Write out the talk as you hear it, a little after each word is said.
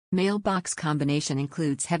Mailbox combination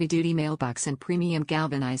includes heavy-duty mailbox and premium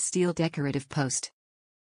galvanized steel decorative post.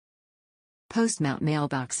 Post Mount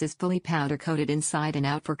Mailbox is fully powder-coated inside and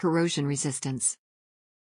out for corrosion resistance.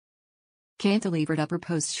 Cantilevered upper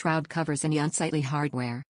post shroud covers any unsightly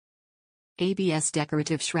hardware. ABS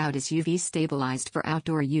decorative shroud is UV stabilized for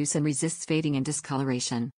outdoor use and resists fading and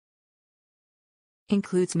discoloration.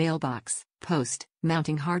 Includes mailbox, post,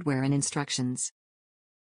 mounting hardware and instructions.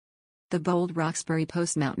 The bold Roxbury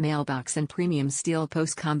Post Mount Mailbox and premium steel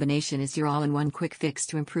post combination is your all-in-one quick fix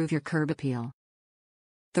to improve your curb appeal.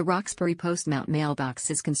 The Roxbury Post Mount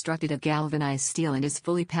Mailbox is constructed of galvanized steel and is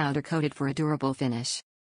fully powder-coated for a durable finish.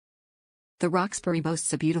 The Roxbury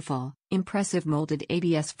boasts a beautiful, impressive molded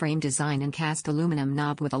ABS frame design and cast aluminum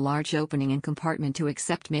knob with a large opening and compartment to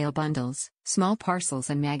accept mail bundles, small parcels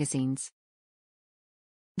and magazines.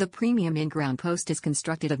 The premium in-ground post is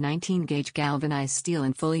constructed of 19-gauge galvanized steel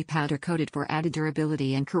and fully powder-coated for added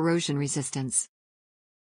durability and corrosion resistance.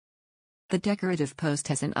 The decorative post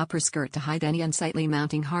has an upper skirt to hide any unsightly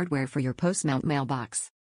mounting hardware for your post mount mailbox.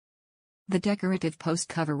 The decorative post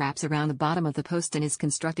cover wraps around the bottom of the post and is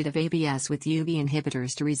constructed of ABS with UV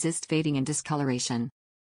inhibitors to resist fading and discoloration.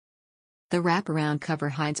 The wraparound cover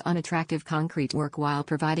hides unattractive concrete work while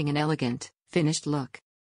providing an elegant, finished look.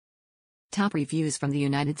 Top reviews from the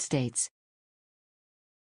United States.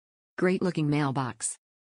 Great-looking mailbox.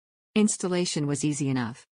 Installation was easy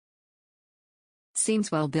enough. Seems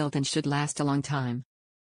well built and should last a long time.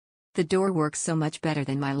 The door works so much better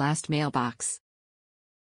than my last mailbox.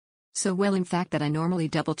 So well in fact that I normally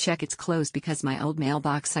double-check it's closed because my old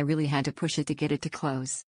mailbox I really had to push it to get it to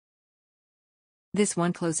close. This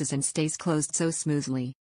one closes and stays closed so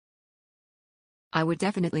smoothly. I would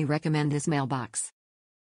definitely recommend this mailbox.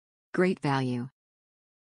 Great value.